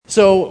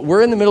So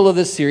we're in the middle of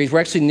this series. We're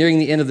actually nearing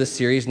the end of this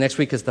series. Next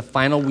week is the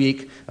final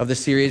week of the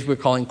series we're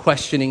calling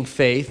Questioning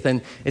Faith.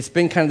 And it's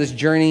been kind of this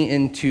journey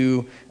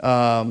into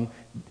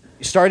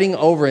starting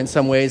over in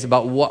some ways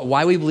about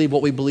why we believe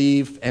what we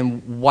believe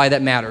and why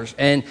that matters.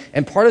 And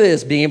part of it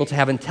is being able to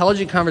have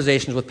intelligent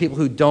conversations with people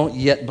who don't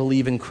yet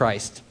believe in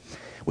Christ.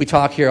 We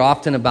talk here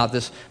often about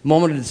this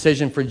moment of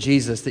decision for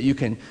Jesus, that you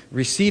can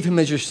receive him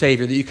as your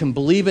Savior, that you can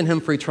believe in him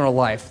for eternal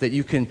life, that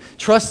you can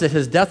trust that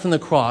his death on the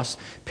cross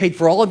paid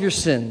for all of your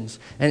sins,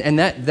 and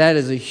that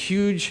is a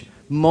huge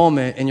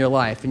moment in your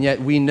life. And yet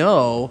we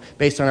know,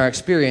 based on our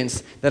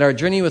experience, that our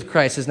journey with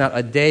Christ is not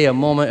a day, a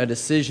moment, a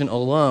decision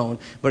alone,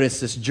 but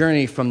it's this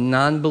journey from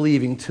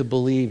non-believing to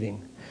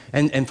believing,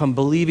 and from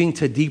believing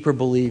to deeper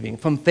believing,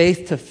 from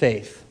faith to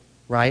faith.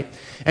 Right?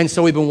 And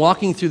so we've been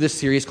walking through this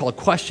series called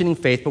Questioning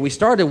Faith, but we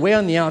started way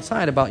on the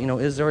outside about,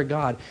 is there a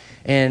God?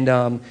 And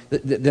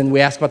then we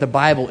asked about the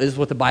Bible. Is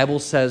what the Bible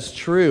says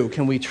true?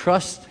 Can we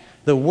trust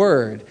the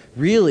Word,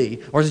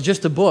 really? Or is it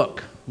just a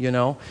book,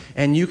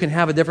 And you can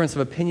have a difference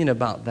of opinion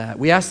about that.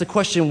 We asked the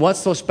question, what's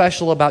so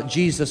special about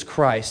Jesus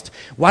Christ?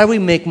 Why do we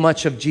make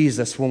much of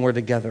Jesus when we're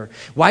together?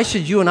 Why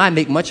should you and I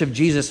make much of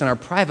Jesus in our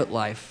private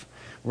life?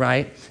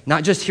 Right?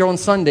 Not just here on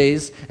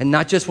Sundays and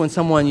not just when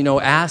someone,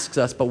 asks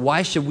us, but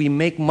why should we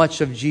make much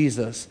of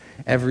Jesus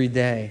every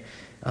day?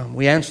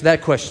 We answered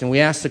that question. We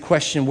asked the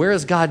question, where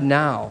is God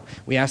now?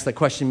 We asked that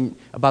question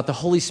about the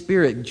Holy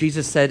Spirit.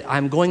 Jesus said,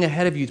 I'm going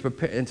ahead of you to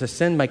prepare and to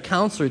send my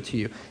counselor to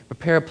you,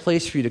 prepare a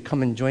place for you to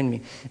come and join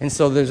me. And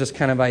so there's this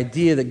kind of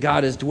idea that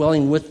God is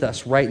dwelling with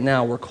us right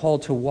now. We're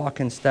called to walk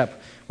in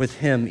step with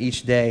him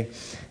each day.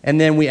 And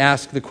then we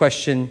ask the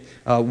question,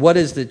 what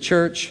is the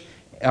church?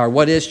 Or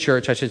what is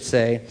church, I should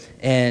say,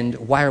 and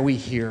why are we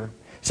here?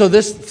 So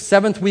this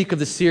 7th week of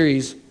the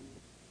series,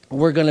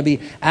 we're going to be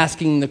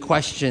asking the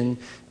question,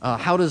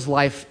 how does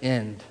life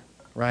end,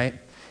 right?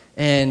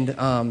 And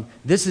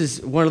this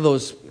is one of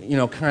those,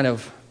 kind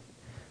of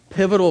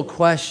pivotal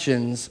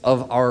questions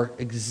of our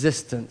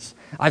existence.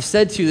 I've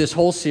said to you this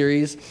whole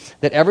series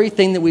that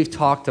everything that we've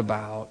talked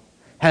about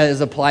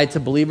has applied to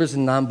believers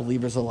and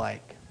non-believers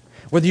alike.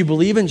 Whether you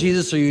believe in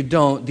Jesus or you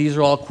don't, these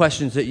are all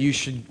questions that you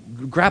should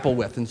grapple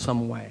with in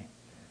some way,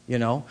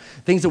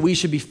 things that we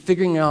should be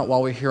figuring out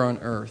while we're here on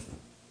earth.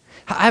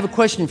 I have a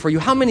question for you.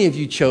 How many of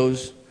you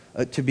chose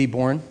to be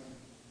born?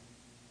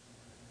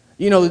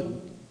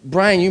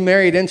 Brian, you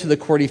married into the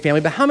Cordy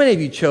family, but how many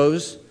of you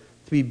chose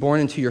to be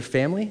born into your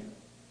family?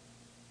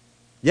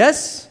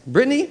 Yes?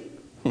 Brittany?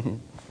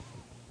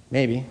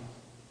 Maybe.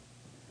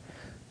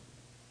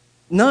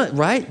 Not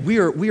right? We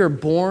are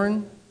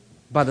born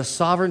by the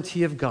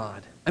sovereignty of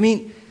God.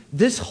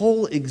 This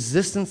whole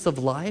existence of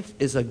life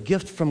is a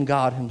gift from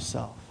God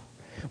himself.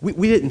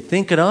 We didn't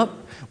think it up.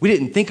 We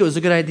didn't think it was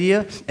a good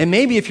idea. And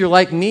maybe if you're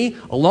like me,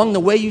 along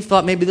the way you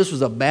thought maybe this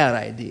was a bad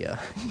idea.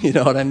 You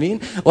know what I mean?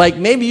 Like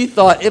maybe you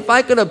thought, if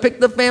I could have picked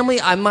the family,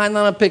 I might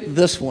not have picked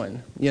this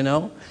one,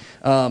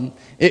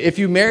 If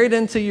you married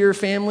into your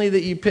family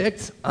that you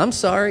picked, I'm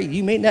sorry,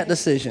 you made that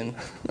decision,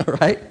 all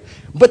right?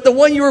 But the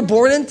one you were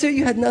born into,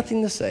 you had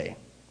nothing to say.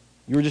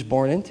 You were just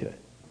born into it.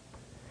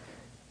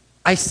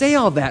 I say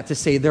all that to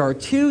say there are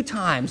 2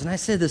 times, and I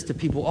say this to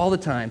people all the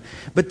time,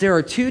 but there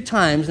are 2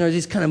 times, and there are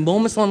these kind of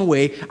moments along the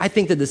way. I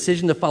think the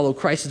decision to follow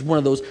Christ is one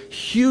of those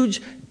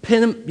huge,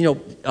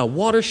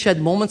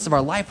 watershed moments of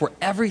our life where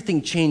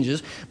everything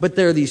changes. But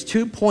there are these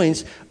 2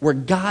 points where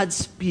God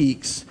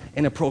speaks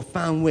in a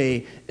profound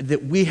way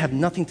that we have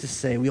nothing to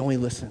say. We only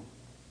listen.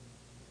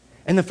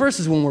 And the first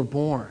is when we're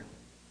born.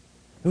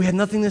 We have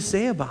nothing to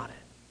say about it.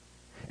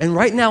 And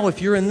right now,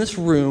 if you're in this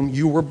room,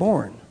 you were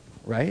born,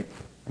 right?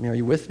 Are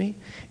you with me?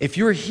 If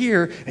you're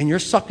here and you're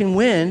sucking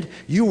wind,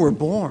 you were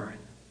born.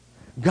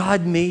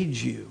 God made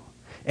you.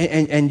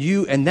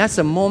 And that's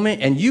a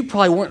moment, and you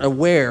probably weren't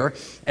aware,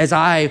 as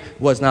I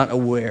was not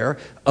aware,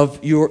 of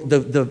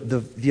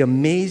the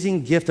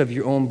amazing gift of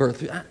your own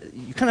birth.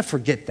 You kind of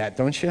forget that,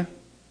 don't you?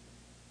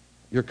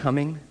 You're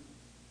coming.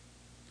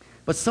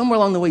 But somewhere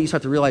along the way, you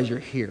start to realize you're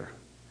here.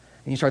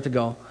 And you start to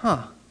go,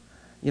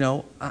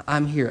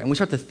 I'm here. And we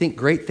start to think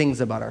great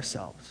things about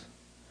ourselves.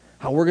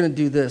 How we're going to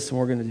do this and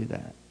we're going to do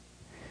that.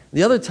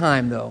 The other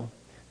time, though,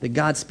 that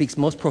God speaks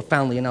most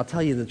profoundly, and I'll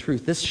tell you the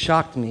truth, this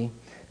shocked me.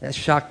 That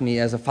shocked me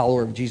as a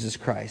follower of Jesus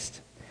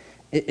Christ.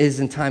 It is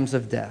in times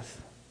of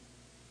death.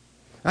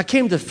 I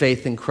came to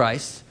faith in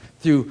Christ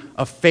through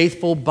a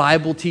faithful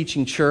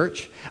Bible-teaching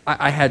church.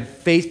 I had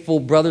faithful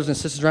brothers and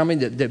sisters around me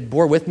that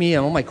bore with me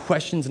on all my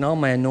questions and all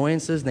my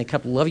annoyances, and they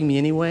kept loving me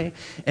anyway.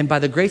 And by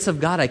the grace of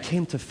God, I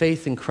came to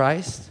faith in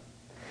Christ.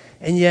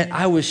 And yet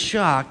I was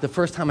shocked the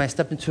first time I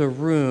stepped into a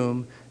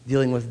room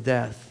dealing with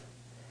death.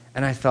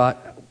 And I thought,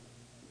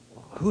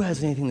 who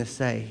has anything to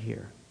say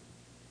here?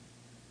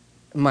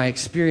 My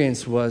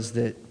experience was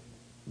that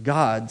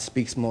God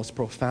speaks most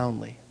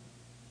profoundly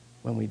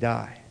when we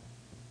die.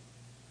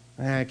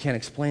 And I can't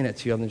explain it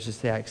to you other than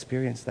just say I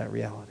experienced that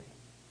reality.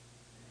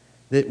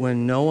 That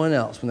when no one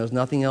else, when there's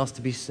nothing else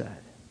to be said.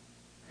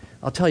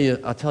 I'll tell you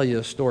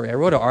a story. I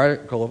wrote an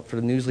article for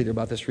the News Leader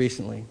about this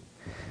recently.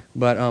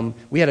 But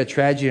we had a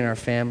tragedy in our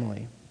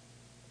family.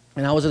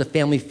 and I was at a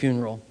family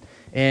funeral.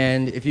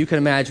 And if you can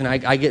imagine,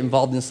 I get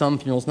involved in some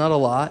funerals, not a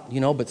lot,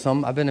 but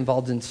some. I've been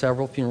involved in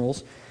several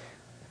funerals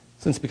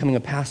since becoming a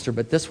pastor,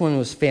 but this one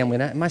was family.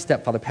 And my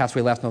stepfather passed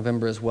away last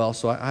November as well,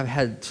 so I've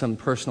had some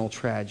personal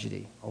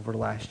tragedy over the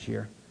last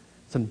year,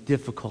 some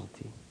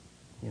difficulty,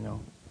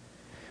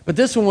 But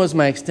this one was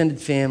my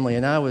extended family,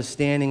 and I was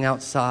standing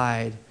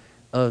outside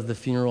of the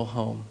funeral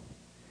home,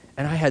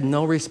 and I had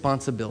no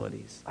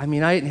responsibilities. I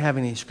didn't have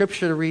any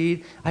scripture to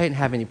read. I didn't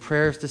have any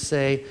prayers to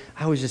say.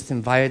 I was just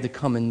invited to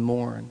come and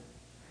mourn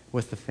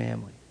with the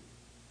family.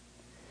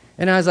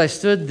 And as I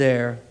stood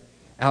there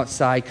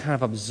outside, kind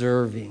of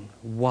observing,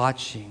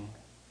 watching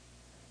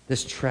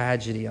this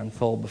tragedy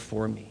unfold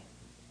before me,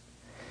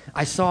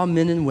 I saw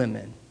men and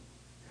women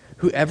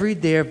who every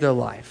day of their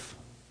life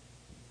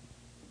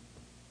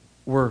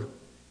were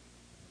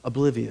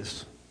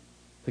oblivious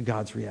to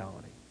God's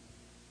reality.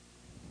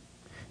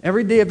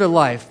 Every day of their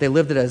life, they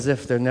lived it as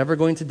if they're never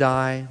going to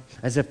die,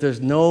 as if there's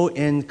no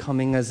end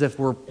coming, as if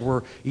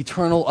we're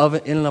eternal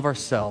in and of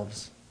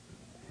ourselves.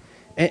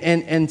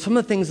 And some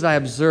of the things that I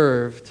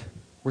observed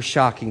were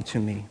shocking to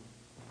me.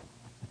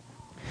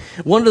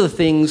 One of the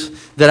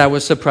things that I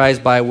was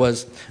surprised by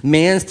was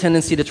man's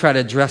tendency to try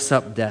to dress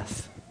up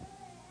death.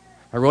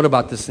 I wrote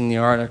about this in the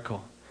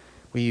article.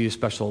 We use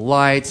special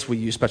lights, we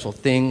use special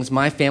things.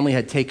 My family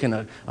had taken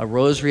a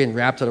rosary and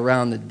wrapped it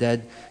around the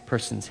dead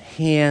person's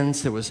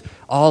hands. There was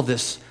all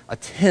this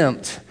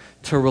attempt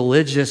to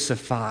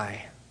religiousify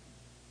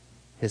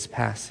his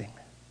passing.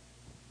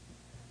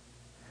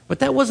 But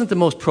that wasn't the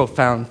most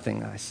profound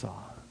thing I saw.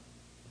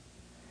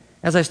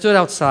 As I stood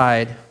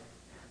outside,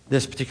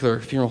 this particular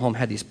funeral home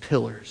had these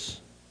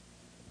pillars.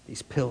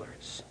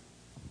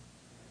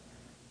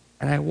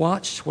 And I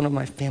watched one of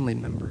my family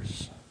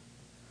members,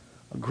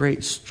 a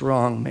great,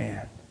 strong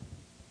man,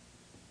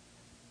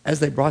 as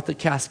they brought the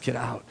casket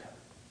out,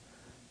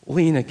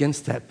 lean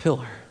against that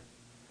pillar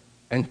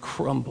and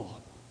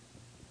crumble.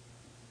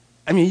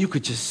 You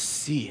could just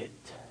see it.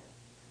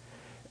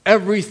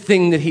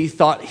 Everything that he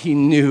thought he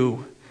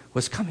knew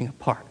was coming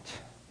apart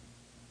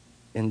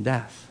in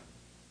death.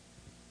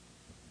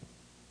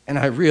 And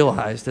I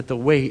realized that the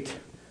weight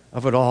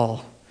of it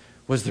all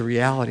was the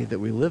reality that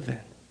we live in.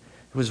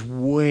 It was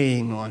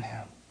weighing on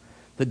him.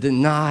 The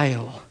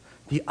denial,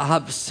 the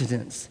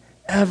obstinance,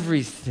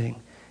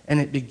 everything. And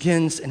it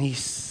begins and he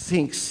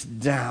sinks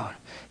down.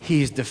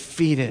 He is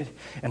defeated.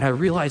 And I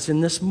realize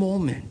in this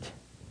moment,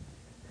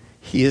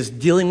 he is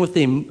dealing with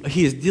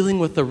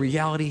a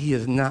reality he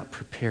is not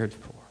prepared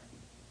for.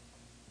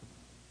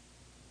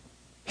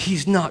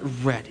 He's not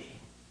ready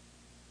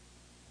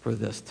for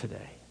this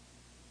today.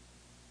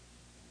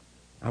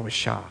 I was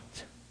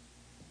shocked.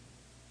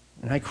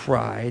 And I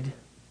cried.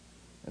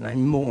 And I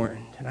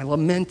mourned. And I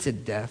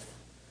lamented death.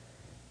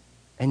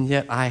 And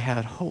yet I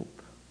had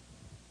hope.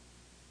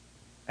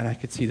 And I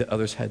could see that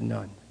others had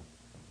none.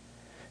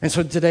 And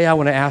so today I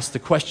want to ask the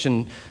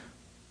question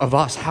of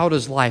us, how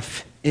does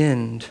life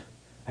end?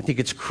 I think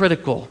it's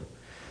critical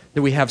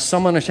that we have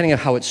some understanding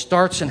of how it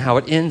starts and how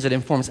it ends. It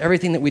informs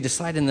everything that we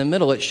decide in the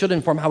middle. It should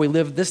inform how we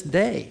live this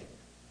day.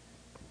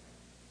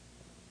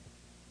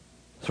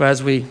 So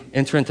as we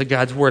enter into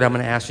God's word, I'm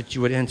going to ask that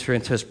you would enter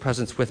into his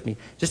presence with me,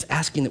 just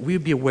asking that we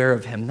would be aware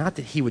of him, not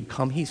that he would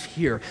come, he's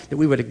here, that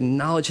we would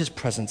acknowledge his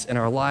presence in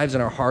our lives, in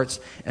our hearts,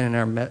 and in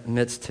our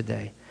midst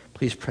today.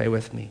 Please pray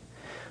with me.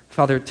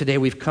 Father, today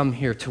we've come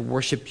here to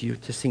worship you,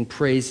 to sing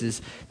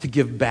praises, to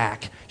give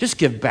back. Just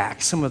give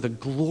back some of the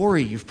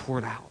glory you've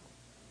poured out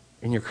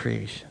in your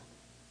creation.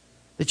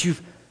 That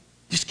you've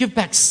just give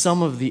back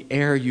some of the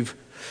air you've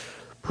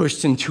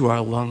pushed into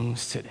our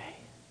lungs today.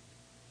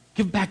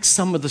 Give back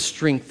some of the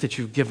strength that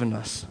you've given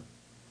us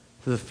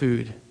for the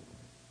food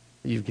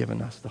that you've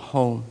given us, the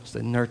homes,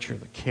 the nurture,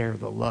 the care,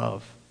 the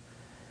love.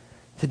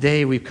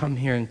 Today we've come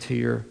here into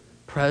your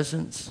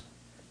presence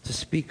to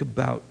speak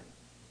about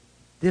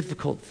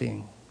difficult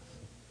things,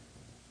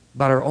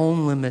 about our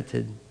own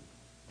limited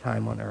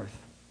time on earth,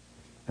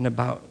 and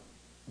about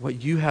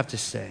what you have to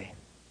say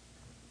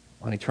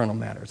on eternal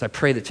matters. I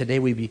pray that today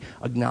we be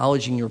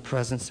acknowledging your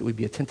presence, that we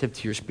be attentive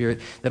to your spirit,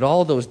 that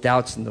all those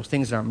doubts and those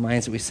things in our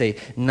minds that we say,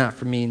 not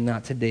for me,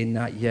 not today,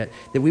 not yet,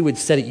 that we would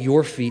sit at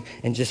your feet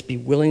and just be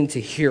willing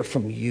to hear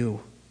from you.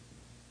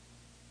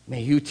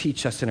 May you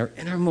teach us in our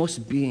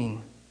innermost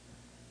being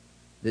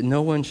that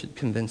no one should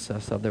convince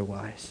us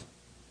otherwise.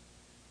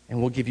 And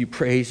we'll give you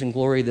praise and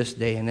glory this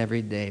day and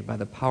every day by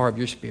the power of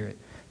your Spirit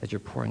that you're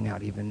pouring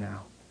out even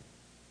now.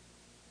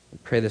 We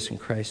pray this in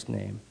Christ's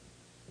name.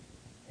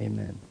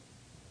 Amen.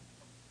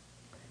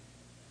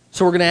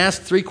 So we're going to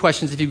ask 3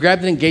 questions. If you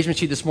grabbed an engagement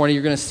sheet this morning,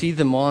 you're going to see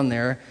them on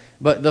there.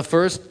 But the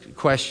first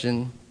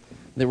question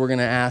that we're going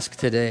to ask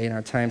today in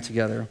our time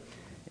together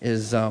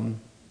is,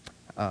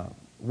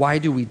 why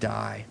do we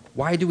die?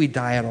 Why do we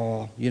die at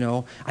all?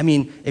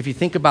 If you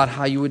think about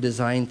how you would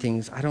design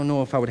things, I don't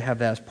know if I would have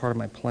that as part of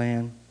my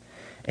plan.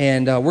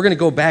 And we're going to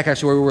go back,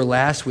 actually, where we were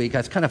last week.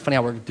 It's kind of funny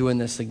how we're doing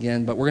this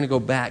again, but we're going to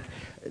go back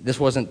This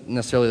wasn't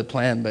necessarily the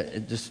plan, but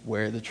it just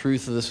where the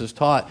truth of this is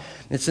taught.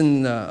 It's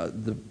in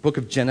the book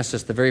of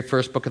Genesis, the very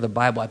first book of the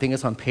Bible. I think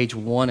it's on page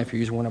 1 if you're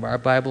using one of our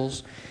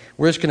Bibles.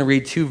 We're just going to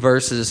read 2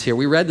 verses here.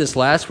 We read this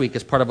last week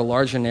as part of a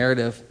larger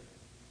narrative.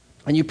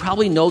 And you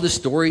probably know the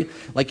story,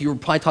 like you were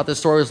probably taught this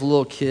story as a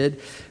little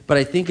kid, but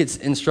I think it's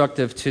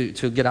instructive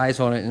to get eyes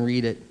on it and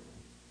read it.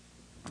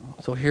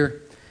 So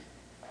hear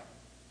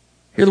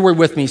the word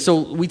with me.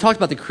 So we talked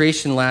about the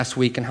creation last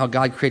week and how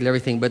God created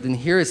everything, but then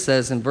here it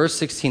says in verse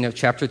 16 of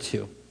chapter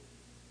 2,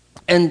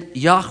 and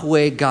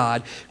Yahweh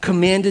God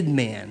commanded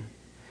man,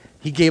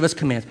 he gave us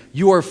commands,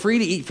 you are free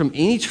to eat from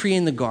any tree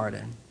in the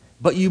garden,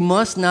 but you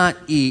must not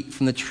eat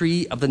from the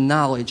tree of the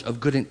knowledge of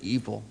good and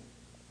evil,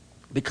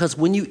 because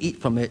when you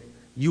eat from it,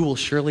 you will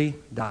surely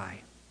die.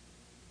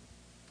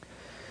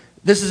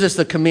 This is just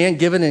a command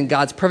given in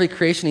God's perfect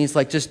creation. He's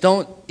like, just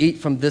don't eat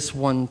from this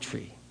one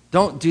tree.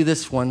 Don't do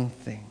this one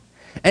thing.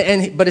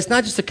 But it's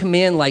not just a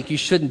command like you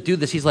shouldn't do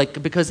this. He's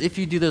like, because if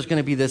you do, there's going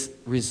to be this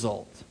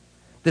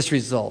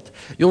result.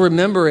 You'll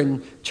remember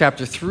in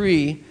chapter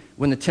 3,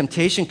 when the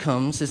temptation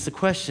comes, it's the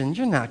question,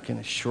 you're not going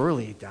to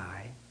surely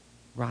die,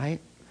 right?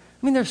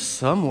 I mean, there's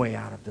some way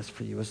out of this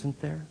for you,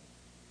 isn't there?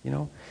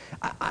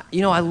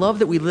 I love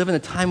that we live in the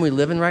time we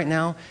live in right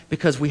now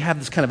because we have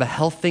this kind of a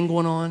health thing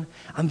going on.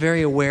 I'm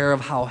very aware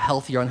of how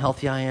healthy or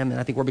unhealthy I am, and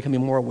I think we're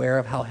becoming more aware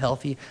of how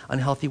healthy,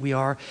 unhealthy we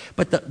are.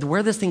 But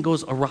where this thing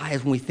goes awry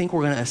is when we think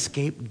we're going to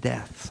escape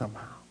death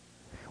somehow.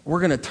 We're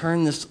going to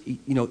turn this,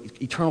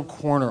 eternal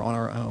corner on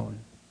our own.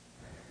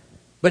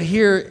 But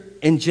here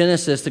in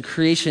Genesis, the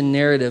creation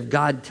narrative,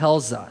 God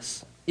tells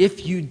us,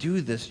 if you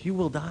do this, you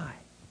will die.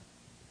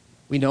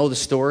 We know the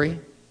story.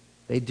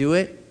 They do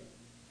it.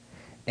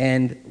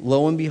 And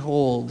lo and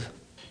behold,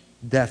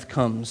 death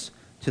comes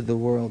to the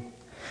world.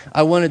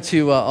 I wanted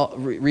to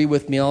read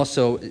with me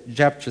also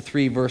chapter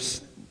 3,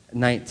 verse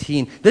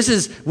 19. This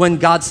is when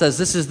God says,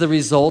 this is the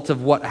result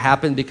of what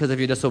happened because of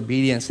your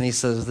disobedience. And he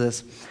says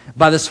this,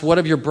 by the sweat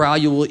of your brow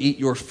you will eat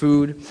your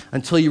food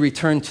until you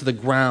return to the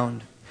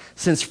ground,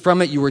 since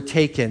from it you were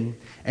taken,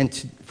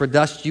 and for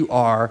dust you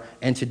are,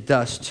 and to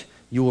dust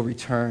you will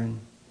return.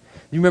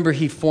 You remember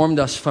he formed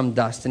us from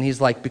dust, and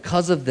he's like,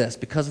 because of this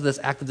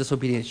act of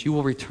disobedience, you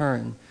will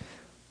return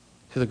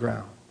to the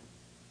ground.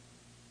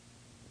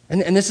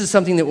 And this is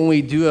something that when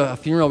we do a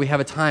funeral, we have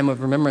a time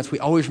of remembrance. We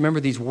always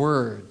remember these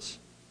words,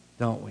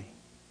 don't we?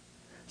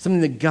 Something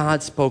that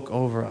God spoke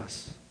over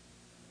us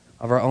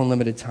of our own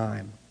limited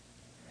time.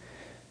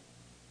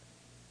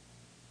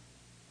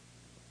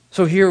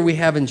 So here we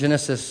have in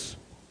Genesis,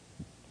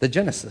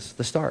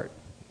 the start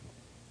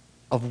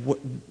of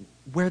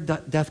where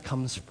death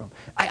comes from.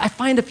 I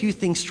find a few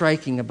things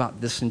striking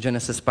about this in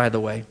Genesis, by the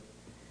way.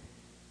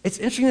 It's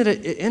interesting that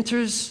it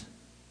enters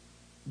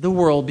the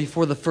world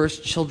before the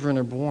first children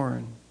are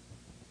born.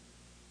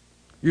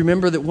 You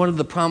remember that one of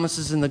the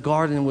promises in the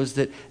garden was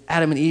that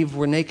Adam and Eve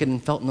were naked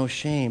and felt no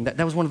shame.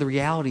 That was one of the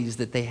realities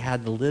that they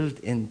had lived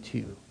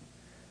into.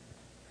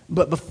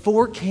 But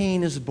before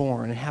Cain is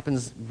born, it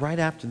happens right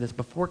after this,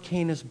 before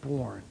Cain is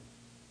born,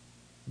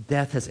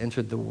 death has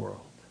entered the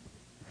world.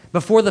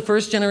 Before the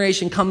first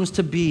generation comes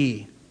to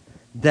be,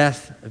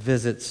 death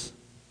visits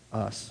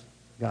us,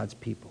 God's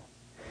people.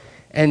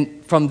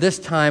 And from this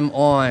time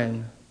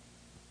on,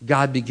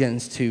 God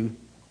begins to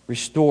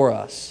restore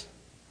us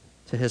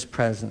to his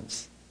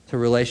presence, to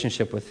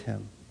relationship with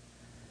him.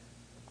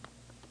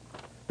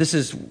 This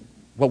is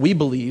what we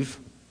believe,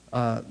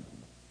 where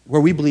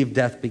we believe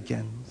death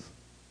begins.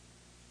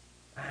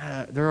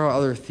 There are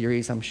other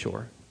theories, I'm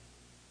sure.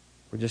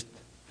 We're just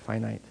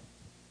finite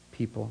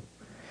people.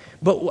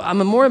 But I'm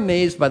more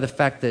amazed by the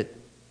fact that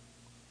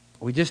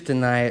we just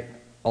deny it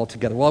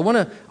altogether. Well,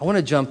 I want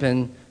to jump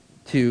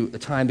into a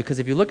time, because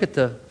if you look at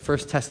the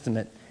First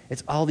Testament,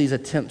 it's all these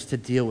attempts to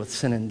deal with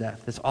sin and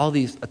death. It's all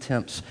these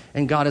attempts,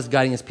 and God is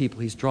guiding his people.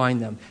 He's drawing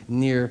them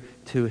near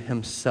to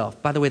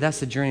himself. By the way, that's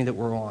the journey that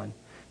we're on,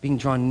 being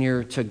drawn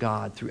near to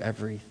God through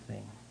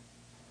everything.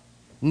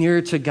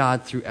 Near to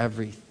God through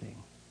everything.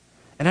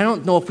 And I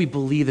don't know if we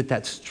believe that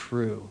that's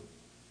true.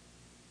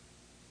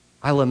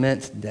 I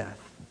lament death.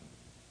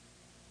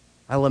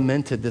 I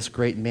lamented this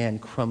great man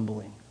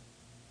crumbling.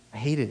 I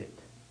hated it.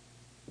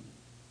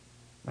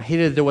 I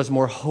hated that there was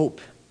more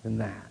hope than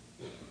that.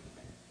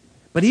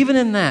 But even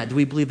in that, do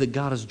we believe that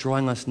God is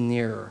drawing us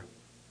nearer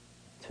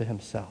to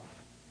himself?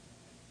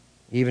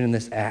 Even in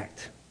this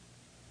act,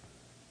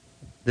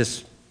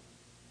 this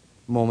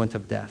moment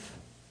of death.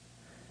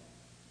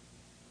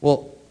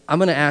 Well, I'm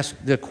going to ask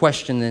the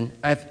question then,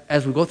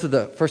 as we go through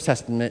the First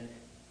Testament,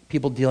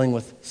 people dealing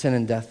with sin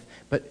and death,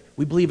 but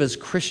we believe as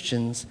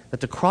Christians that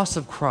the cross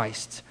of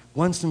Christ,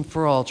 once and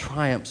for all,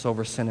 triumphs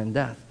over sin and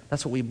death.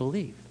 That's what we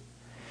believe.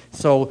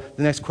 So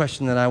the next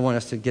question that I want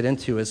us to get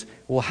into is,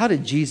 well, how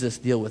did Jesus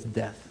deal with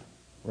death,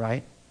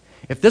 right?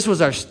 If this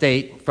was our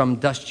state, from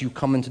dust you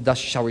come, into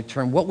dust you shall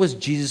return, what was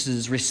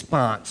Jesus'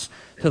 response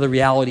to the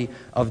reality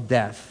of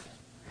death?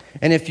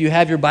 And if you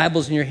have your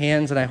Bibles in your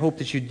hands, and I hope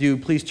that you do,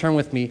 please turn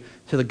with me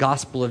to the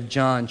Gospel of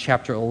John,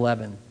 chapter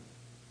 11.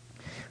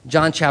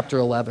 John, chapter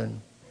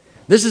 11.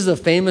 This is a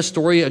famous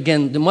story,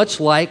 again,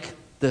 much like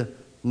the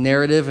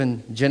narrative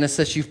in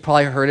Genesis. You've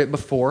probably heard it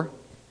before.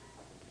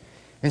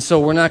 And so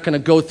we're not going to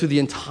go through the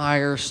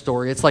entire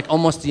story. It's like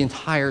almost the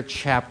entire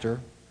chapter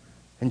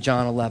in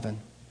John 11.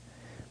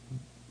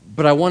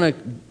 But I want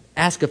to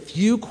ask a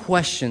few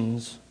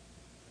questions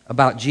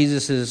about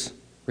Jesus'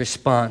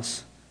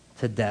 response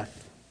to death.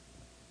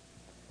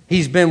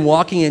 He's been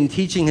walking and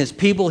teaching his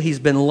people. He's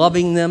been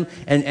loving them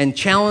and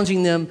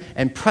challenging them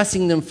and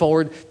pressing them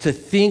forward to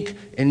think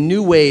in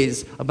new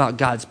ways about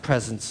God's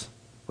presence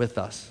with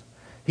us.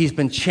 He's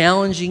been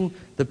challenging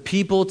the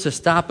people to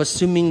stop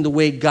assuming the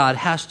way God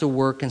has to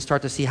work and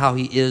start to see how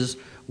he is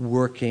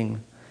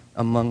working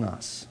among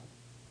us.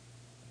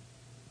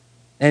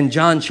 And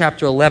John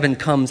chapter 11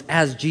 comes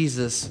as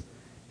Jesus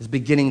is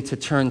beginning to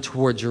turn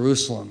toward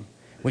Jerusalem,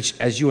 which,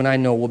 as you and I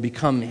know, will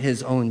become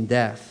his own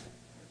death,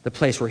 the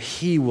place where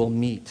he will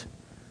meet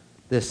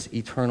this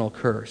eternal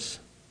curse.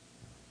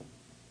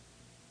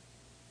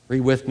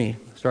 Read with me,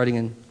 starting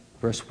in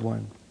verse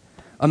 1.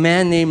 A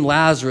man named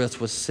Lazarus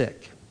was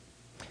sick.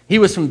 He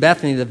was from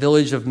Bethany, the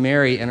village of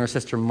Mary and her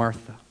sister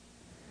Martha.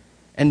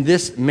 And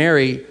this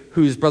Mary,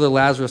 whose brother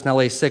Lazarus now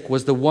lay sick,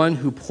 was the one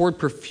who poured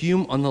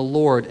perfume on the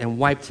Lord and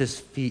wiped his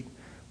feet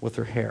with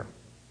her hair.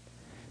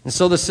 And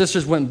so the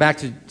sisters went back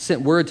to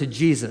send word to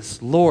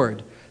Jesus,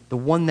 Lord, the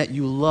one that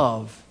you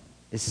love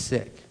is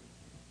sick.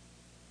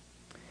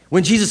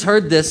 When Jesus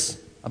heard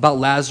this about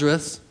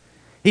Lazarus,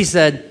 he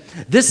said,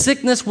 this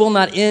sickness will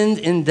not end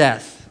in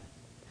death.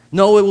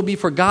 No, it will be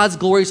for God's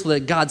glory so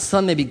that God's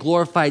Son may be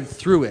glorified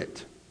through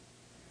it.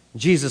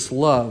 Jesus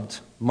loved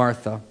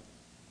Martha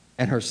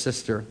and her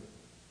sister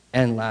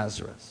and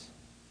Lazarus.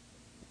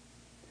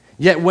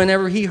 Yet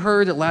whenever he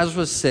heard that Lazarus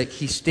was sick,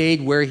 he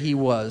stayed where he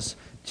was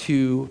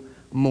 2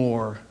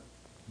 more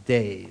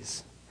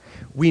days.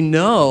 We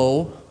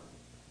know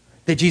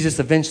that Jesus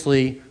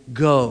eventually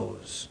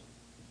goes.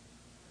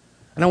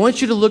 And I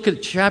want you to look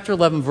at chapter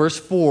 11, verse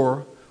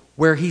 4,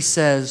 where he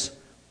says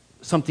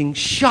something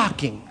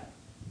shocking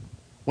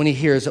when he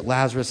hears that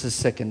Lazarus is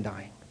sick and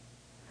dying.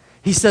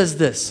 He says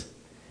this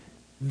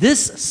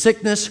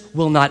sickness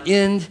will not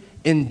end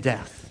in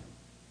death.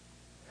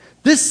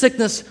 This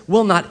sickness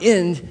will not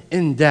end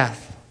in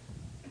death.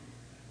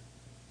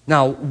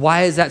 Now,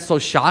 why is that so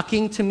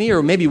shocking to me?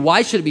 Or maybe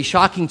why should it be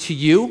shocking to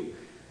you?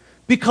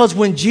 Because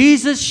when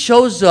Jesus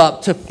shows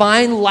up to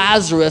find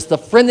Lazarus, the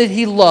friend that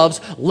he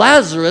loves,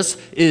 Lazarus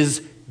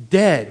is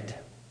dead.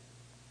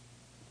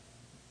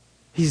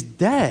 He's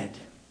dead.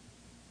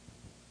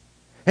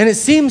 And it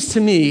seems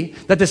to me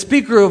that the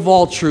speaker of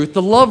all truth,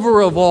 the lover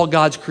of all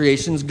God's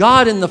creations,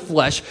 God in the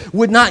flesh,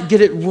 would not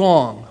get it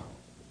wrong.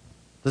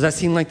 Does that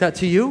seem like that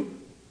to you?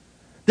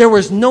 There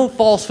was no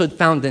falsehood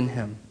found in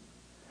him.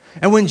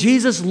 And when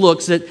Jesus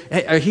looks at,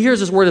 or he hears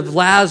this word of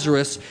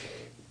Lazarus,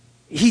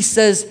 he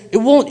says it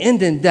won't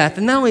end in death.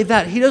 And not only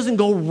that, he doesn't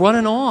go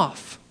running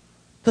off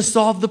to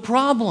solve the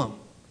problem.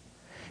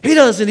 He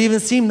doesn't even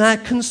seem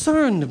that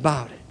concerned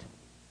about it.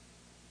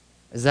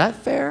 Is that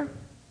fair?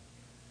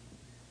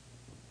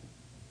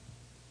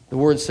 The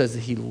word says that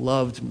he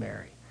loved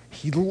Mary.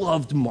 He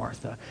loved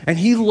Martha. And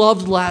he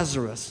loved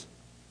Lazarus.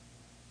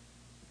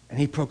 And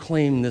he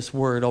proclaimed this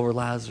word over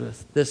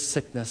Lazarus. This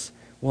sickness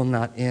will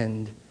not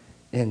end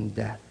in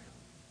death.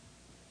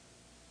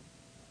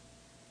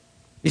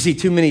 You see,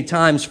 too many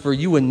times for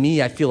you and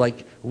me, I feel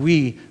like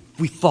we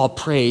fall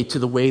prey to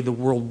the way the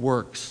world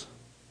works.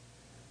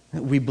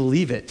 We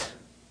believe it.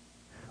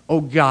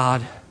 Oh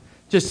God,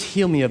 just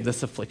heal me of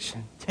this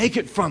affliction. Take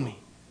it from me.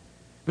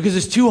 Because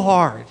it's too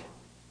hard.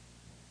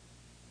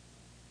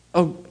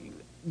 Oh,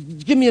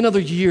 give me another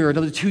year,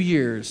 another 2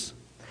 years.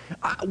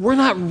 We're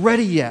not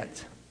ready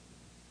yet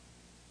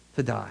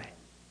to die.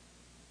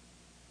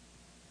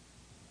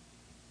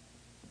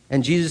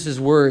 And Jesus'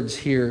 words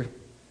here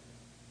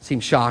seem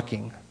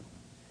shocking.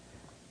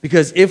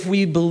 Because if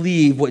we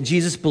believe what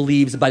Jesus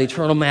believes about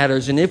eternal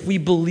matters, and if we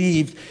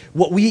believed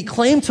what we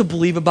claim to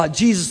believe about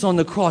Jesus on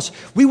the cross,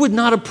 we would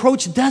not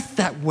approach death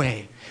that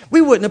way. We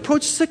wouldn't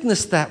approach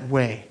sickness that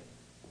way.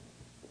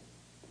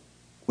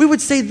 We would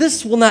say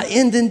this will not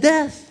end in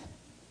death.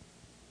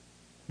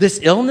 This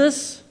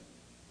illness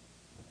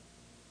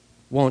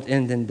won't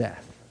end in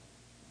death.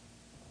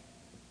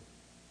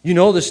 You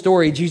know the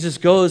story. Jesus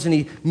goes and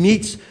he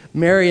meets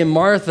Mary and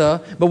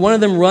Martha, but one of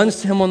them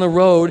runs to him on the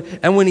road,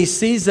 and when he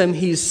sees them,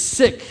 he's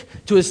sick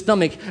to his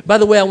stomach. By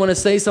the way, I want to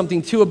say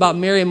something too about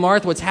Mary and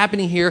Martha. What's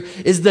happening here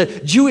is the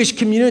Jewish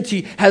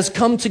community has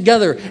come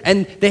together,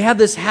 and they have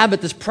this habit,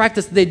 this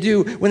practice that they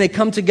do when they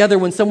come together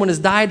when someone has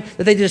died,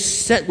 that they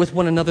just sit with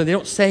one another. They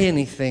don't say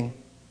anything.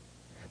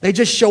 They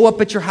just show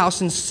up at your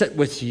house and sit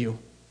with you,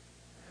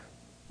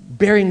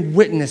 bearing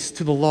witness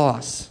to the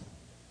loss.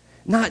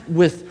 Not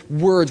with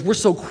words. We're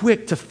so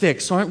quick to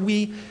fix, aren't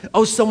we?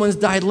 Oh, someone's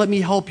died, let me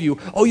help you.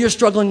 Oh, you're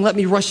struggling, let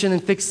me rush in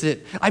and fix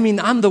it. I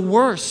mean, I'm the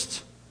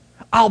worst.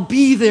 I'll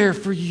be there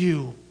for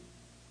you.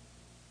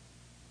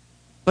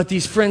 But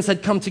these friends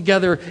had come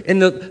together in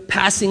the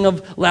passing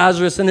of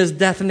Lazarus and his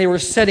death, and they were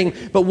sitting.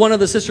 But one of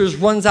the sisters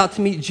runs out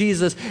to meet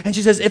Jesus, and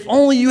she says, if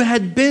only you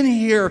had been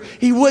here,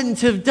 he wouldn't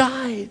have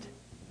died.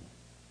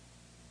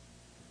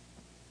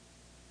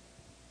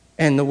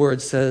 And the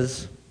word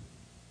says,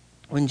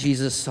 when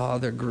Jesus saw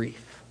their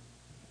grief,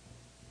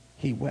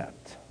 he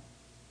wept.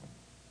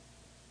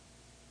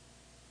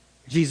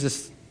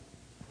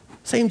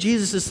 Same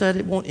Jesus has said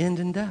it won't end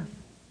in death.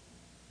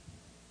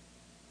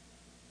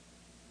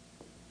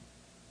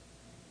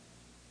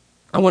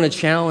 I want to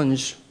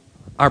challenge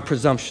our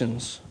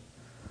presumptions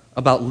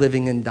about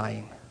living and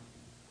dying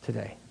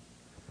today.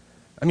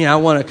 I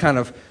want to kind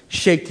of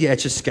shake the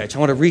Etch-a-Sketch. I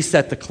want to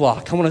reset the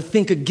clock. I want to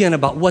think again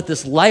about what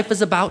this life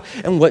is about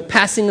and what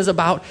passing is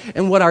about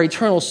and what our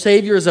eternal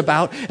Savior is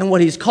about and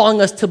what he's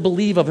calling us to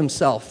believe of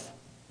himself.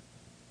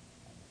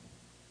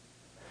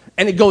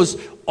 And it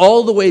goes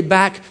all the way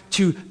back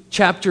to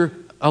chapter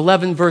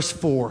 11, verse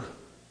 4.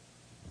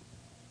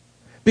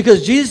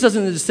 Because Jesus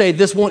doesn't just say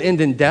this won't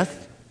end in death.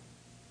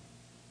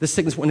 This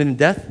sickness won't end in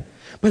death.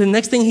 But the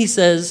next thing he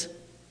says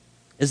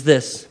is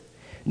this.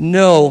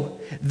 No,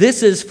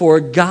 this is for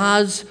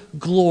God's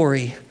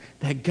glory,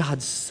 that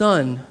God's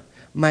Son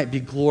might be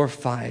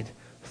glorified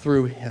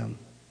through him.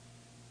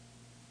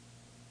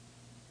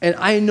 And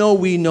I know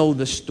we know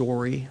the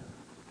story.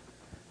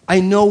 I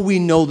know we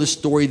know the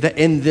story that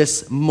in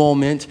this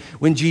moment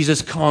when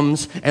Jesus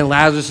comes and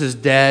Lazarus is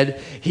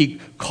dead, he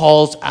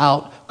calls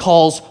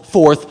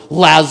forth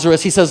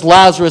Lazarus. He says,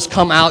 Lazarus,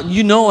 come out.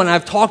 You know, and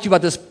I've talked to you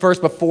about this verse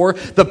before,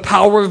 the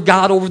power of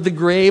God over the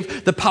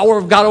grave, the power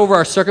of God over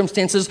our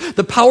circumstances,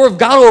 the power of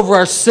God over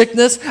our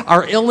sickness,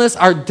 our illness,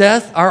 our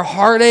death, our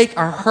heartache,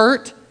 our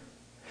hurt.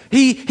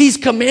 He's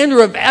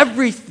commander of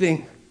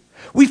everything.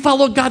 We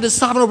follow God as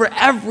sovereign over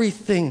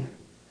everything.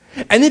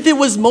 And if it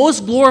was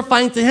most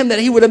glorifying to him that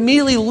he would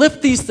immediately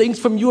lift these things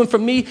from you and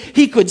from me,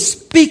 he could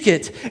speak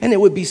it and it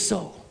would be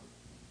so.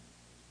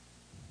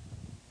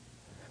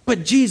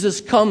 But Jesus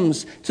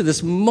comes to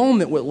this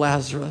moment with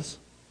Lazarus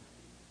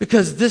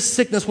because this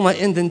sickness will not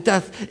end in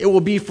death. It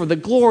will be for the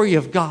glory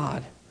of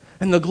God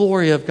and the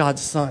glory of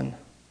God's Son.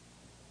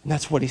 And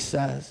that's what he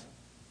says.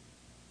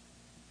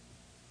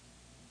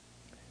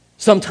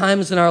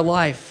 Sometimes in our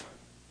life,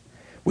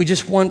 we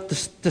just want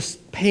this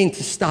pain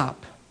to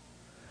stop.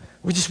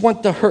 We just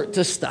want the hurt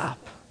to stop.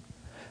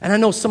 And I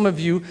know some of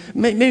you,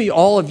 maybe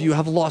all of you,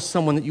 have lost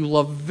someone that you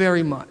love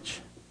very much.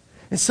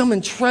 And some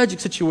in tragic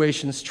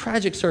situations,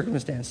 tragic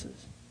circumstances.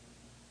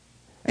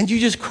 And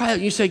you just cry out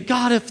and you say,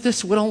 God, if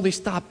this would only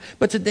stop.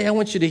 But today I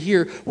want you to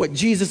hear what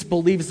Jesus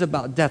believes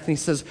about death. And he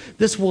says,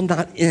 this will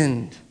not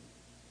end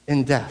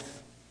in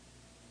death.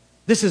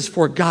 This is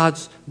for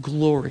God's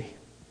glory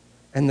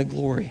and the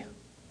glory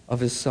of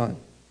his Son.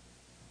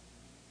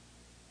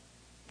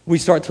 We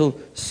start to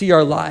see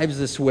our lives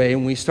this way,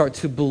 and we start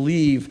to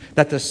believe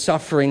that the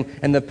suffering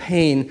and the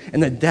pain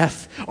and the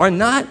death are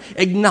not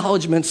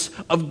acknowledgments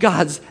of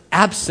God's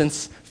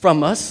absence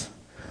from us,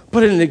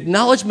 but an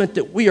acknowledgement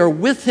that we are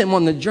with him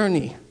on the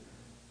journey.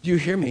 Do you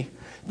hear me?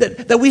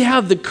 That we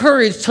have the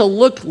courage to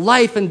look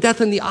life and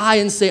death in the eye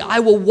and say, I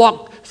will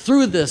walk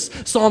through this.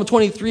 Psalm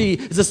 23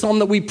 is a psalm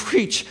that we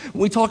preach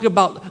when we talk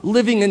about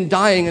living and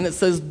dying. And it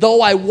says,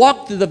 though I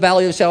walk through the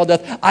valley of the shadow of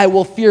death, I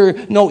will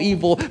fear no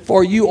evil,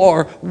 for you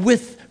are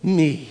with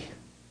me.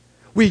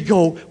 We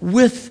go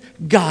with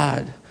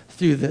God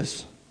through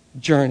this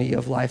journey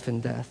of life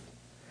and death.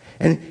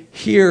 And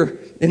here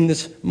in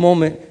this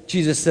moment,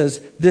 Jesus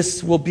says,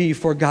 this will be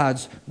for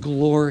God's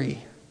glory.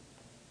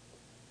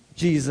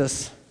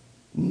 Jesus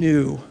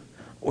knew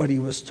what he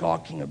was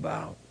talking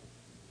about.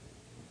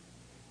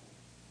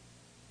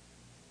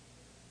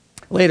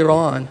 Later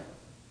on,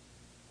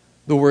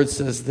 the word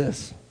says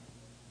this.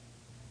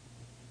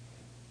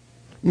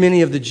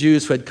 Many of the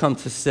Jews who had come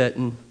to sit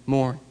and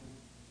mourn,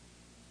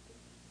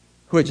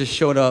 who had just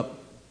showed up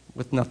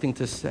with nothing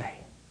to say,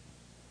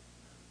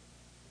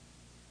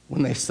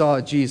 when they saw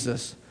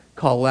Jesus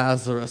call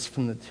Lazarus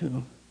from the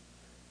tomb,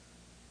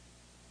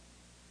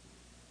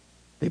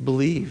 they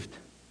believed.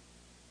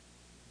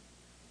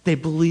 They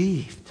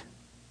believed.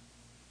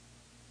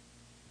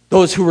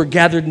 Those who were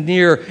gathered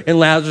near in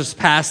Lazarus'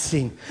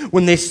 passing,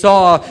 when they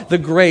saw the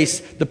grace,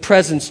 the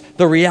presence,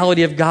 the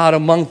reality of God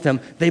among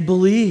them, they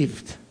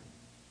believed.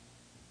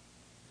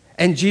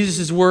 And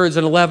Jesus' words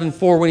in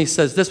 11:4 when he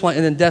says, this won't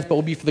end in death, but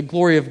will be for the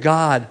glory of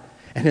God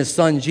and his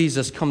Son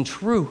Jesus come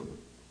true.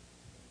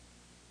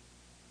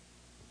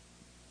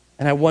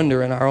 And I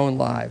wonder in our own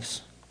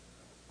lives,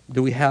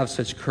 do we have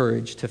such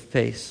courage to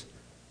face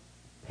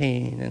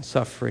pain and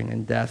suffering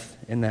and death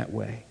in that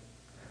way?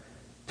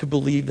 To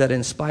believe that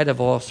in spite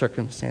of all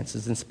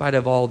circumstances, in spite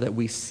of all that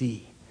we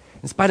see,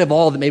 in spite of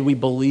all that maybe we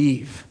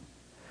believe,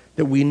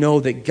 that we know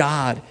that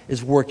God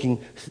is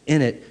working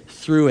in it,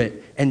 through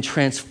it, and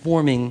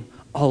transforming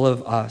all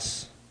of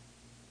us,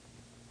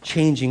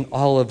 changing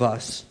all of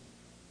us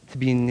to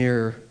be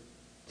nearer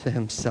to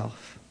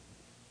himself.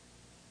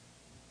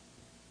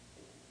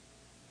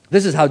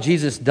 This is how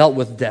Jesus dealt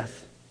with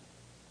death.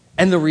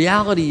 And the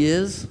reality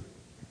is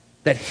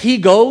that he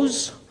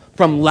goes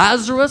from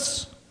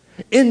Lazarus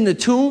in the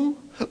tomb,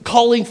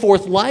 calling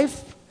forth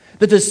life.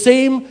 That the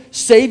same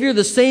Savior,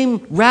 the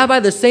same rabbi,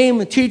 the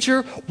same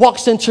teacher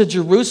walks into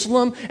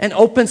Jerusalem and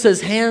opens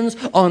his hands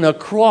on a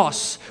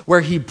cross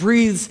where he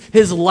breathes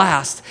his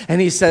last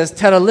and he says,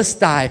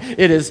 Tetelestai,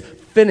 it is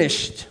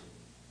finished.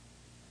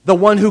 The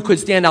one who could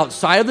stand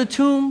outside of the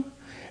tomb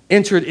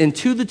entered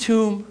into the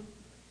tomb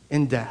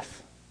in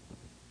death.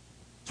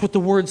 That's what the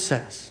word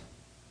says.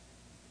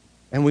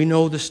 And we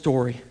know the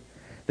story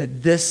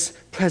that this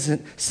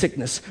present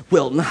sickness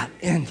will not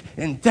end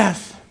in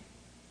death.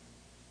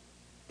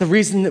 The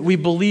reason that we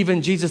believe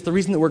in Jesus, the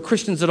reason that we're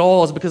Christians at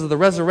all is because of the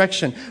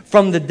resurrection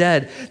from the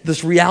dead.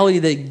 This reality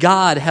that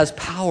God has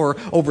power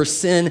over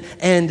sin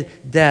and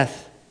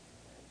death.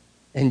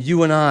 And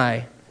you and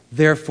I,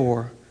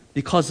 therefore,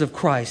 because of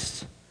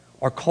Christ,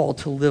 are called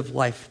to live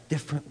life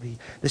differently.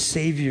 The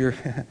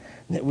Savior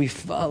that we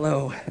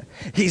follow,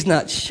 he's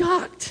not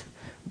shocked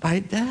by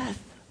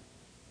death.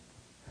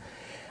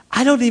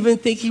 I don't even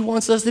think he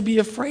wants us to be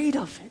afraid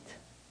of it.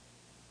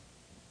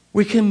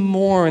 We can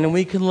mourn and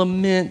we can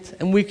lament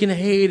and we can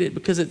hate it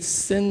because it's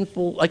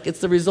sinful, like it's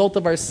the result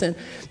of our sin.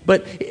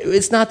 But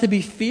it's not to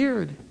be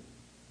feared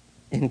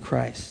in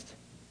Christ.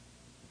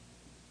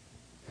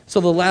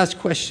 So the last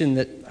question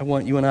that I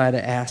want you and I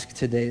to ask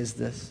today is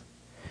this.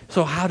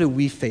 So how do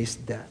we face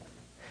death?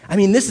 I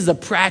mean, this is a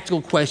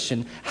practical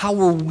question. How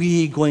are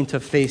we going to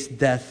face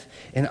death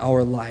in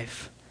our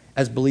life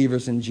as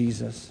believers in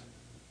Jesus?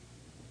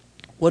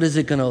 What is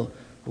it going to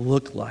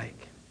look like?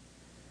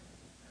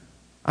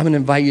 I'm going to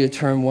invite you to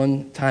turn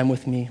one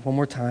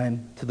more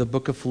time, to the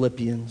book of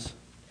Philippians.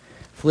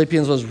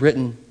 Philippians was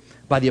written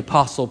by the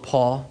Apostle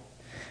Paul.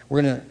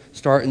 We're going to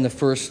start in the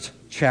first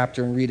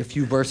chapter and read a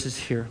few verses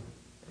here.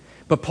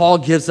 But Paul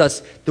gives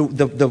us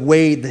the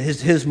way,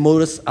 his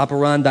modus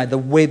operandi, the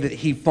way that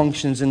he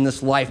functions in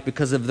this life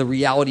because of the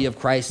reality of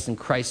Christ and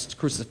Christ's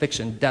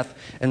crucifixion, death,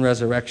 and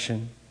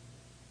resurrection.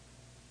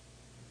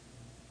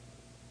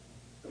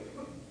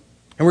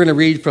 And we're going to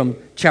read from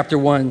chapter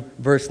 1,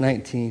 verse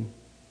 19.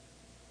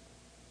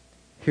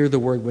 Hear the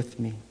word with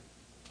me.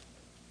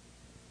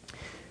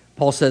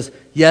 Paul says,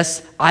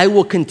 "Yes, I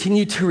will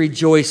continue to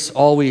rejoice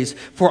always,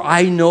 for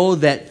I know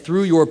that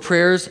through your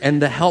prayers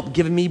and the help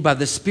given me by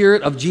the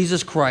Spirit of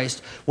Jesus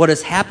Christ, what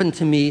has happened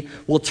to me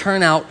will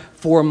turn out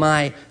for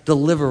my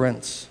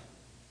deliverance."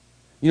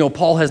 You know,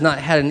 Paul has not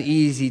had an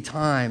easy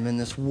time in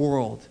this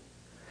world.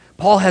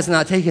 Paul has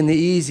not taken the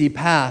easy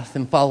path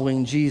in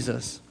following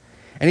Jesus.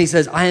 And he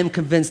says, I am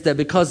convinced that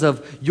because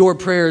of your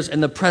prayers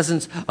and the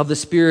presence of the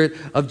Spirit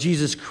of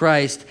Jesus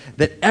Christ,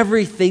 that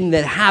everything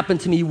that happened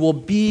to me will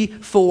be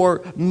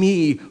for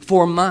me,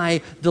 for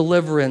my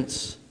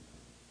deliverance.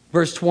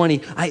 Verse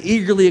 20, I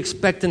eagerly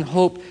expect and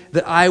hope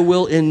that I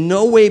will in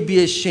no way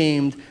be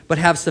ashamed, but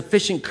have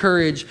sufficient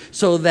courage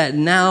so that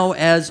now,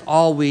 as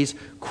always,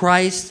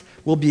 Christ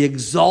will be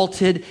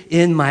exalted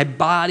in my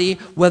body,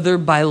 whether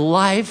by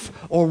life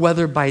or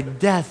whether by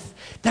death.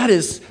 That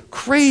is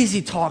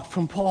crazy talk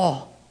from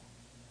Paul.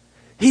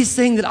 He's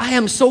saying that I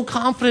am so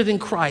confident in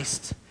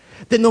Christ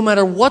that no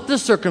matter what the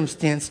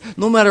circumstance,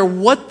 no matter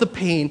what the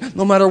pain,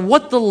 no matter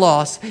what the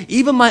loss,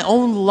 even my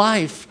own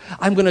life,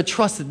 I'm going to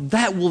trust that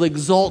that will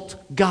exalt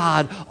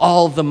God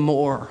all the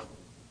more.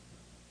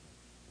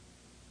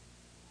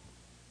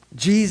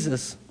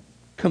 Jesus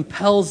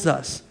compels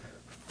us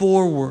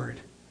forward,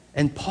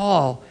 and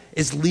Paul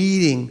is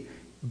leading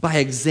by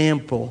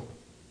example.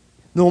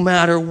 No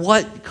matter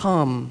what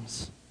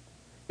comes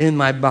in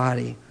my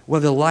body,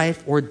 whether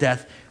life or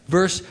death.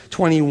 Verse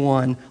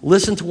 21,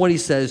 listen to what he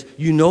says.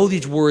 You know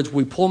these words.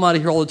 We pull them out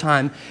of here all the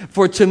time.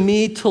 For to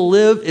me to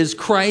live is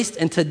Christ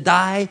and to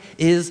die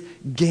is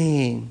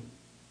gain.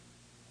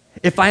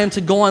 If I am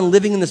to go on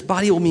living in this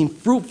body, it will mean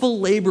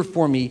fruitful labor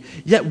for me.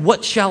 Yet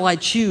what shall I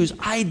choose?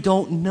 I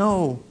don't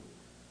know.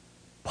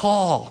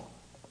 Paul,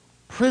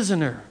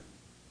 prisoner.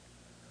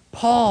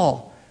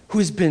 Paul,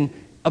 who's been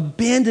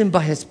abandoned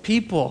by his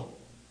people.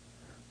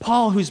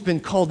 Paul, who's been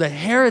called a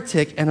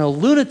heretic and a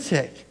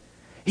lunatic.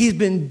 He's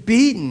been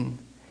beaten.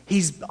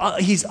 He's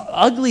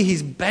ugly.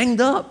 He's banged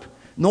up.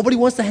 Nobody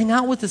wants to hang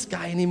out with this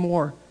guy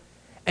anymore.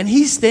 And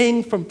he's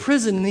staying from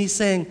prison and he's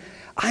saying,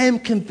 I am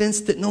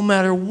convinced that no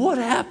matter what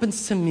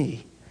happens to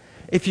me,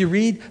 if you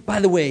read, by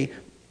the way,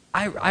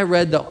 I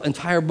read the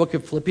entire book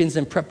of Philippians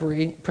in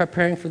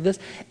preparing for this.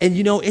 And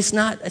you know, it's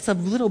a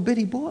little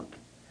bitty book.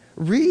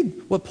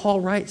 Read what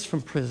Paul writes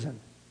from prison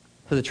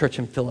to the church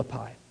in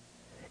Philippi.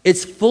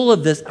 It's full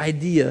of this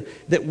idea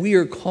that we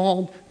are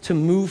called to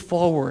move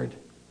forward.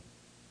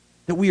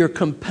 That we are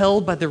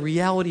compelled by the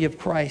reality of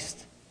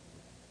Christ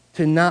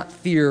to not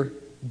fear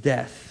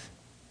death,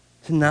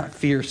 to not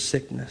fear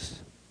sickness.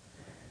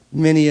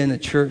 Many in the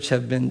church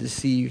have been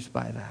deceived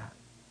by that.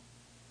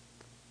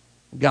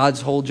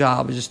 God's whole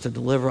job is just to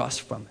deliver us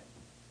from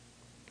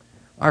it.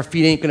 Our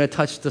feet ain't going to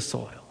touch the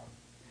soil.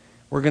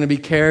 We're going to be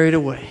carried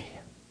away.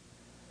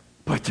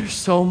 But there's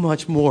so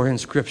much more in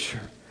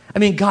Scripture. I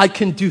mean, God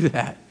can do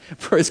that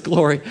for His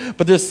glory.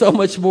 But there's so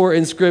much more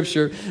in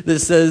Scripture that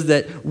says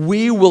that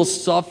we will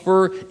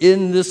suffer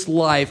in this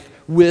life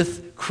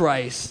with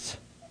Christ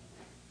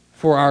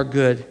for our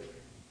good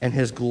and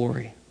his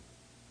glory.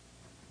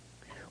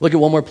 Look at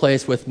one more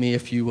place with me,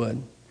 if you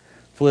would.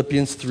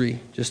 Philippians 3,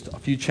 just a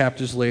few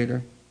chapters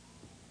later,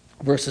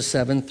 verses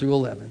 7 through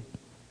 11.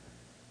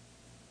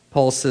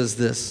 Paul says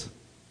this,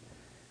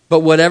 "But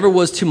whatever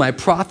was to my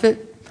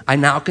profit, I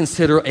now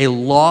consider a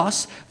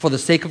loss for the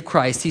sake of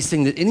Christ." He's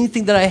saying that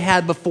anything that I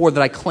had before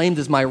that I claimed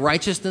as my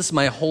righteousness,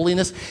 my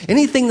holiness,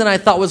 anything that I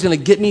thought was going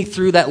to get me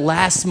through that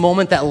last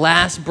moment, that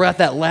last breath,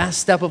 that last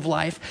step of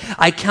life,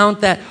 I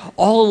count that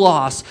all a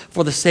loss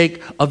for the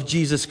sake of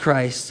Jesus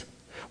Christ.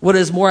 What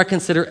is more, I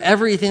consider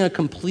everything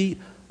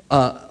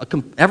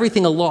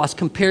everything a loss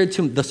compared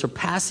to the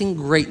surpassing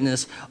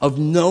greatness of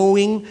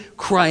knowing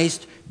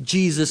Christ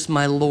Jesus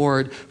my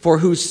Lord, for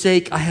whose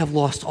sake I have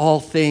lost all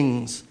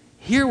things.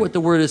 Hear what the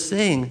word is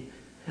saying.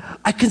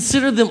 I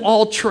consider them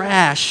all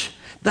trash,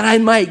 that I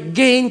might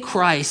gain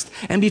Christ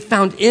and be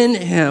found in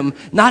him,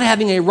 not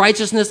having a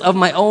righteousness of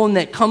my own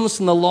that comes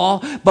from the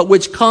law, but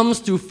which comes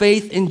through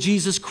faith in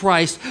Jesus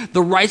Christ,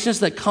 the righteousness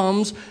that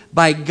comes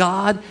by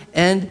God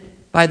and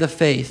by the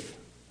faith.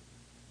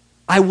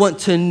 I want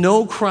to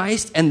know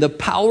Christ and the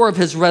power of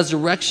his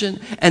resurrection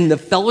and the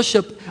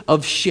fellowship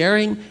of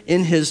sharing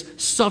in his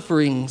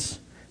sufferings,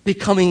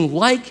 becoming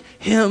like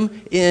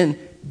him in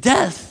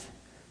death,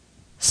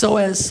 so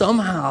as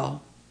somehow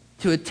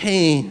to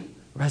attain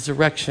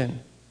resurrection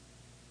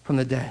from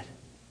the dead.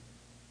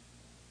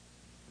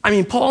 I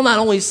mean, Paul not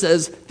only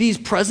says these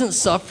present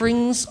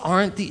sufferings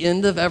aren't the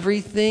end of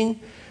everything,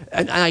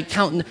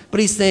 but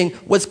he's saying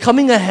what's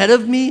coming ahead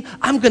of me,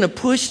 I'm going to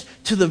push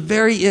to the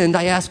very end.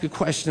 I asked a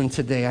question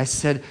today. I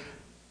said,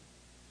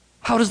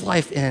 how does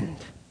life end?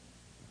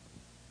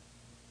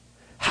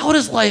 How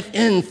does life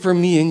end for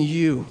me and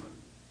you?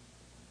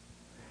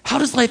 How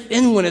does life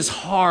end when it's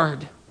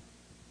hard?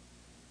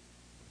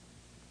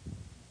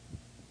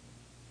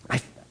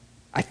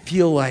 I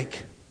feel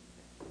like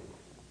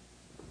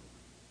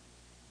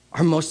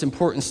our most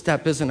important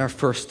step isn't our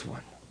first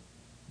one.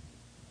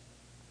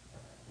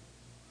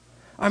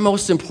 Our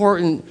most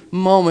important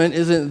moment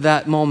isn't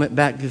that moment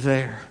back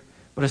there,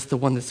 but it's the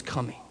one that's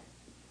coming.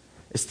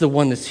 It's the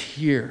one that's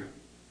here.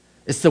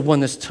 It's the one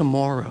that's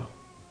tomorrow.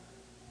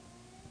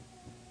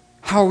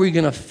 How are we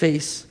going to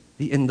face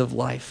the end of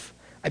life?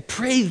 I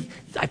pray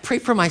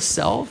for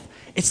myself.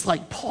 It's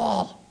like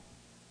Paul.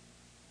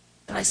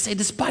 And I say,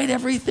 despite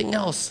everything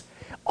else,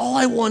 all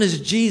I want is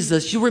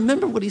Jesus. You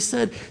remember what he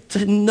said,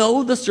 to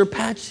know the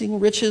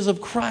surpassing riches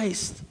of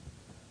Christ.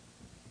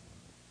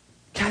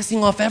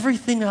 Casting off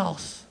everything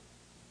else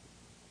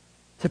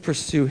to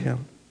pursue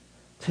him,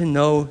 to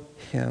know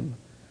him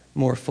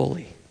more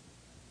fully.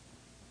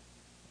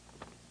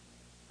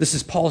 This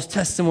is Paul's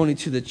testimony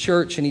to the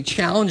church, and he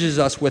challenges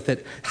us with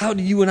it. How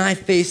do you and I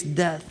face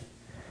death?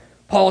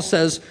 Paul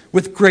says,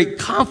 with great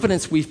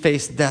confidence we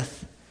face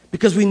death,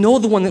 because we know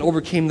the one that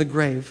overcame the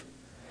grave.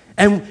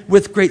 And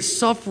with great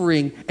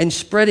suffering and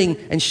spreading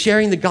and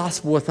sharing the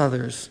gospel with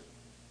others,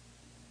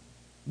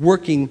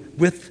 working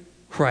with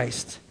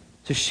Christ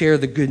to share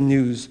the good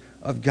news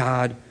of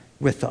God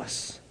with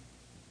us.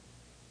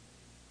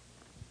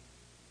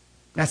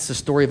 That's the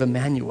story of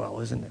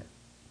Emmanuel, isn't it?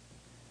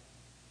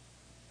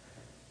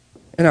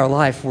 In our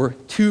life, we're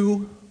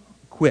too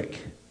quick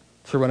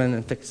to run in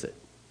and fix it.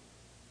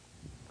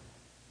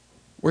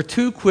 We're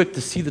too quick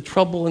to see the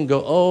trouble and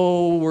go,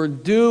 oh, we're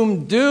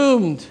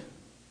doomed.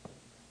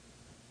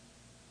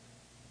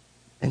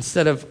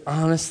 Instead of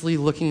honestly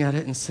looking at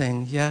it and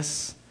saying,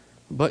 yes,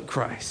 but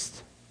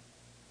Christ.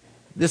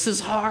 This is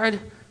hard,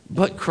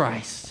 but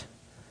Christ.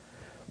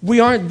 We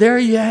aren't there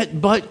yet,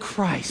 but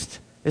Christ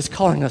is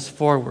calling us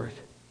forward.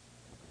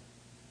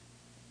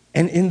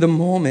 And in the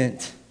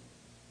moment,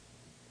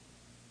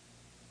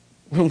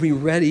 when we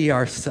ready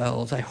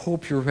ourselves, I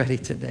hope you're ready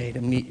today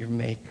to meet your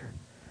Maker.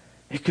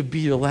 It could be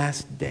your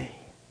last day.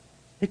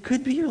 It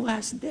could be your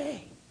last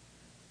day.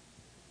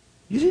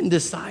 You didn't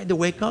decide to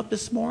wake up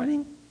this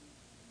morning.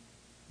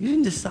 You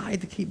didn't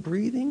decide to keep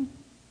breathing.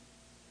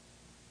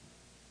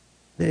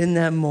 That in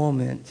that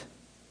moment,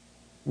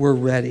 we're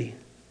ready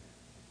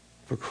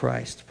for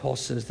Christ. Paul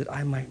says that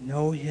I might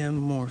know him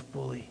more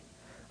fully.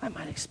 I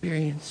might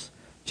experience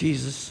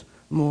Jesus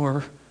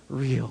more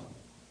real.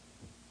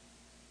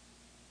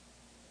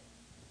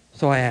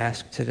 So I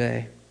ask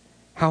today,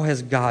 how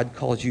has God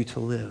called you to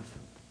live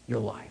your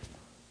life?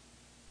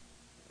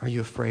 Are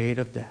you afraid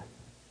of death?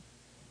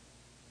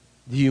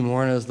 Do you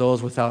mourn as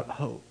those without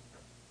hope?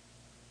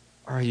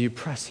 Or are you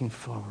pressing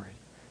forward,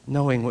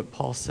 knowing what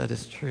Paul said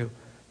is true?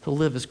 To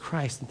live as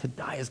Christ and to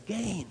die as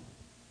gain.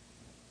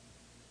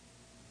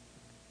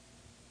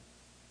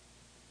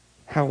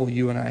 How will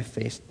you and I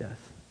face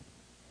death?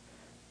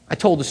 I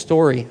told a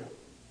story.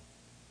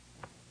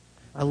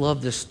 I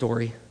love this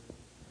story.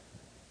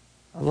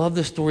 I love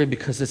this story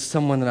because it's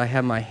someone that I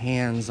have my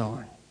hands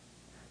on,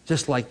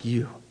 just like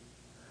you.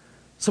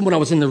 Someone I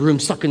was in the room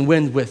sucking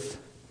wind with,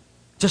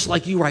 just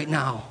like you right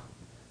now.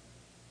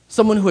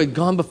 Someone who had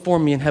gone before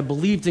me and had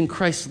believed in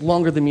Christ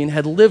longer than me and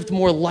had lived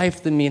more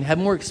life than me and had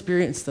more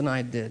experience than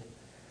I did.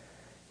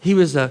 He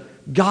was a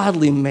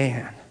godly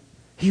man.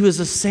 He was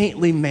a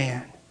saintly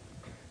man.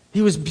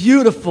 He was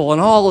beautiful in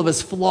all of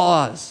his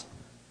flaws.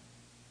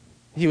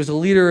 He was a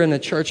leader in the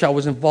church I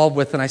was involved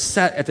with, and I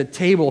sat at the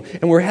table,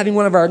 and we're having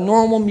one of our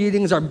normal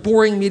meetings, our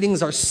boring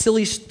meetings, our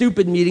silly,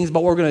 stupid meetings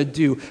about what we're going to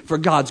do for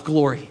God's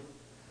glory.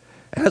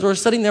 And as we're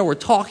sitting there, we're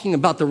talking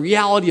about the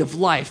reality of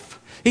life.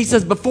 He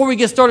says, before we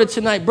get started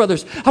tonight,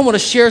 brothers, I want to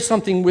share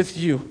something with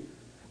you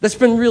that's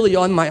been really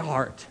on my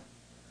heart.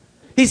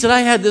 He said,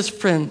 I had this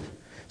friend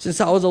since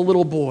I was a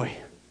little boy.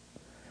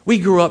 We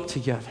grew up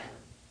together,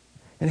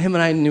 and him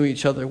and I knew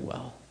each other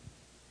well.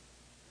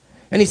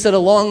 And he said,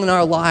 along in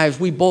our lives,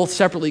 we both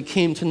separately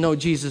came to know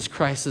Jesus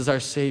Christ as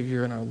our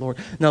Savior and our Lord.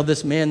 Now,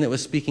 this man that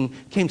was speaking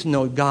came to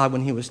know God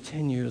when he was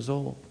 10 years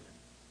old,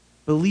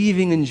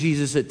 believing in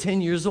Jesus at 10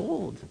 years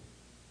old.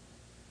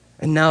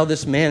 And now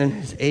this man in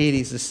his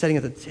 80s is sitting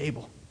at the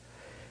table.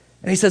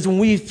 And he says, when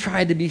we've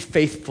tried to be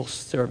faithful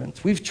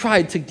servants, we've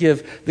tried to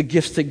give the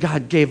gifts that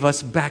God gave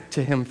us back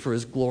to him for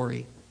his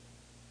glory.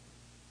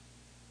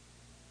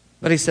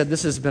 But he said,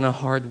 this has been a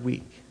hard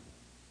week.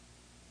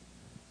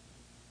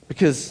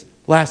 Because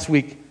last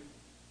week,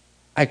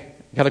 I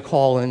got a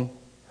call and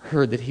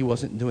heard that he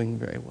wasn't doing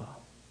very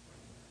well.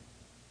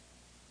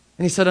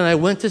 And he said, and I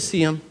went to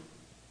see him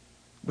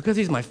because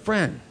he's my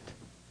friend.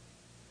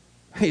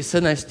 He said,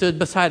 and I stood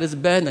beside his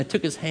bed and I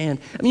took his hand.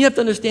 I mean, you have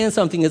to understand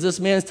something as this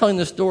man is telling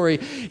the story.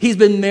 He's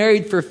been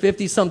married for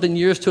 50-something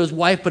years to his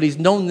wife, but he's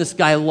known this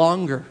guy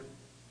longer.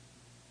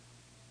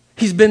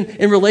 He's been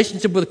in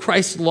relationship with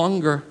Christ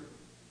longer.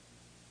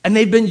 And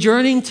they've been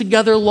journeying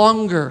together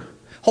longer,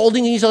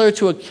 holding each other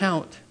to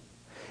account.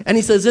 And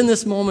he says, in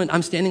this moment,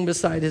 I'm standing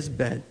beside his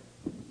bed,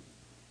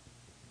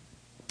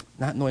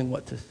 not knowing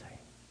what to say.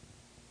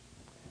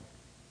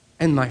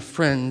 And my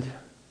friend,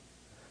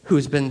 who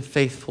has been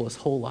faithful his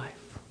whole life,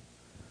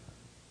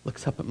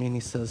 looks up at me and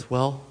he says,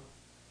 well,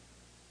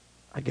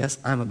 I guess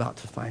I'm about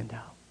to find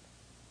out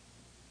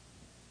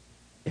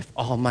if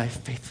all my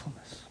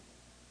faithfulness,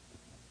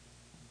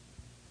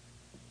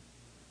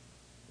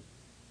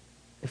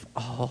 if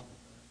all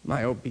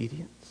my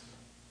obedience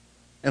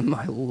and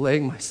my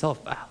laying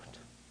myself out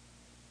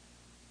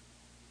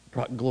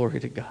brought glory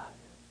to God.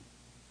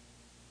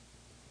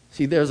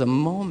 See, there's a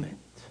moment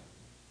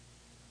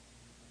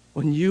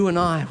when you and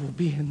I will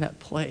be in that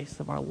place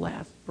of our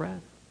last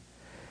breath.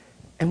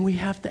 And we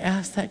have to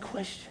ask that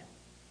question.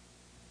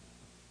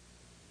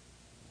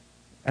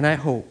 And I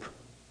hope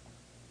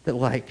that,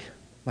 like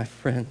my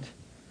friend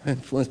who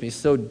influenced me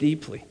so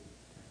deeply,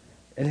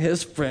 and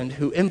his friend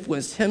who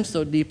influenced him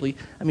so deeply,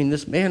 I mean,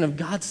 this man of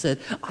God said,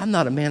 I'm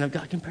not a man of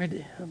God compared to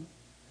him.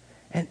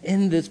 And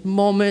in this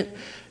moment,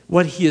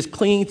 what he is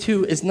clinging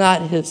to is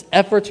not his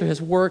efforts or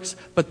his works,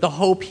 but the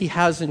hope he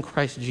has in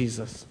Christ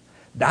Jesus.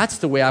 That's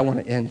the way I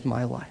want to end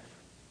my life.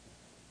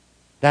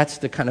 That's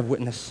the kind of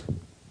witness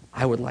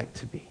I would like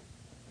to be.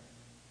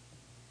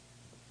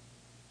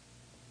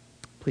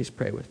 Please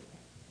pray with me.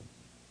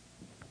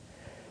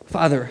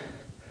 Father,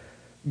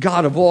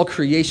 God of all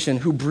creation,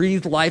 who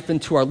breathed life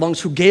into our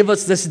lungs, who gave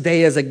us this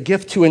day as a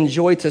gift to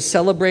enjoy, to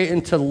celebrate,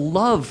 and to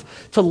love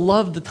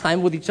the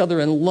time with each other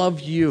and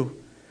love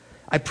you.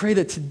 I pray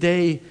that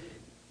today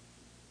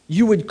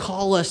you would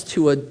call us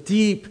to a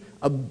deep,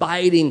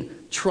 abiding,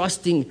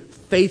 trusting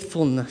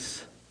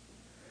faithfulness.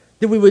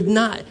 That we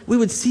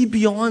would see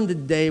beyond the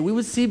day, we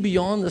would see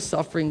beyond the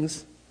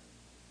sufferings,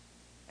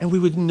 and we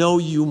would know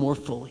you more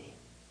fully.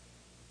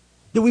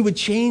 That we would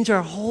change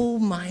our whole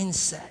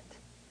mindset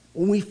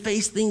when we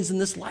face things in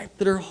this life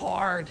that are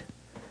hard,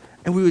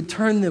 and we would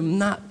turn them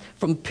not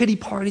from pity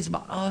parties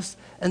about us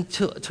and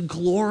to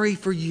glory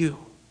for you.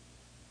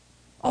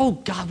 Oh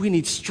God, we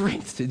need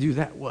strength to do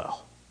that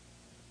well.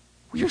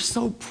 We are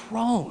so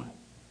prone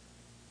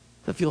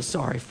to feel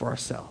sorry for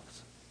ourselves.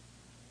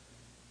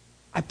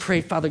 I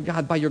pray, Father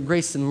God, by your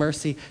grace and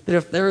mercy, that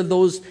if there are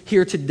those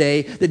here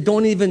today that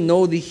don't even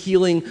know the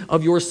healing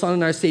of your Son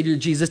and our Savior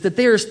Jesus, that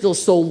they are still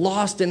so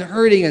lost and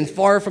hurting and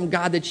far from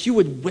God, that you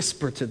would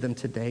whisper to them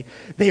today,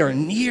 they are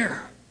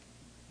near.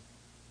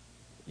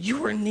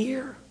 You are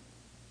near.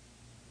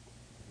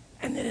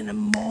 And that in a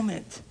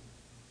moment,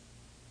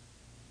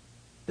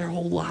 their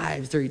whole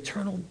lives, their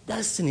eternal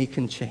destiny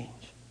can change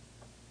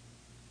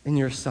in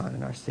your Son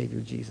and our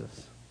Savior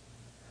Jesus.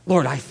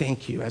 Lord, I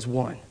thank you as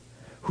one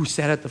who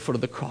sat at the foot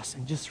of the cross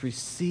and just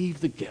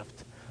received the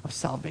gift of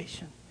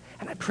salvation.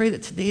 And I pray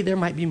that today there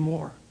might be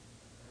more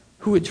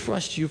who would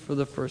trust you for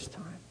the first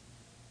time.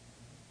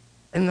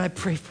 And I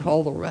pray for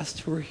all the rest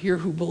who are here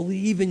who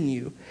believe in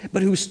you,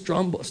 but who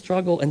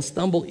struggle and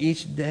stumble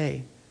each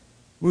day,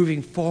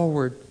 moving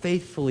forward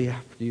faithfully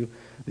after you,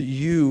 that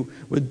you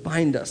would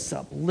bind us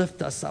up,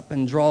 lift us up,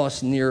 and draw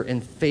us near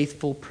in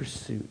faithful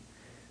pursuit,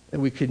 that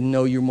we could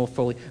know you more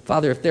fully.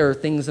 Father, if there are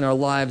things in our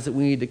lives that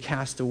we need to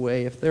cast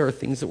away, if there are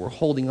things that we're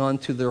holding on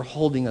to that are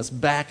holding us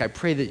back, I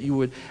pray that you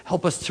would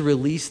help us to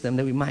release them,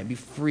 that we might be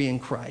free in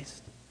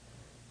Christ.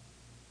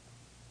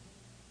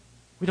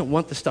 We don't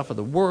want the stuff of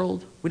the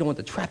world. We don't want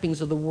the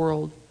trappings of the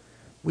world.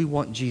 We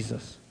want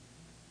Jesus.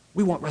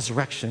 We want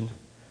resurrection.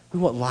 We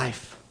want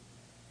life.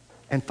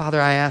 And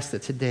Father, I ask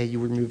that today you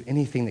remove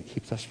anything that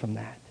keeps us from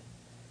that.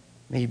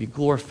 May you be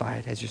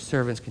glorified as your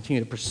servants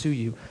continue to pursue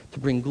you, to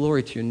bring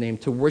glory to your name,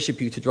 to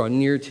worship you, to draw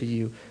near to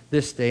you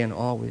this day and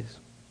always.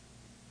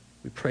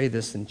 We pray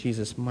this in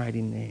Jesus'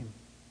 mighty name.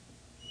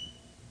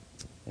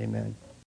 Amen.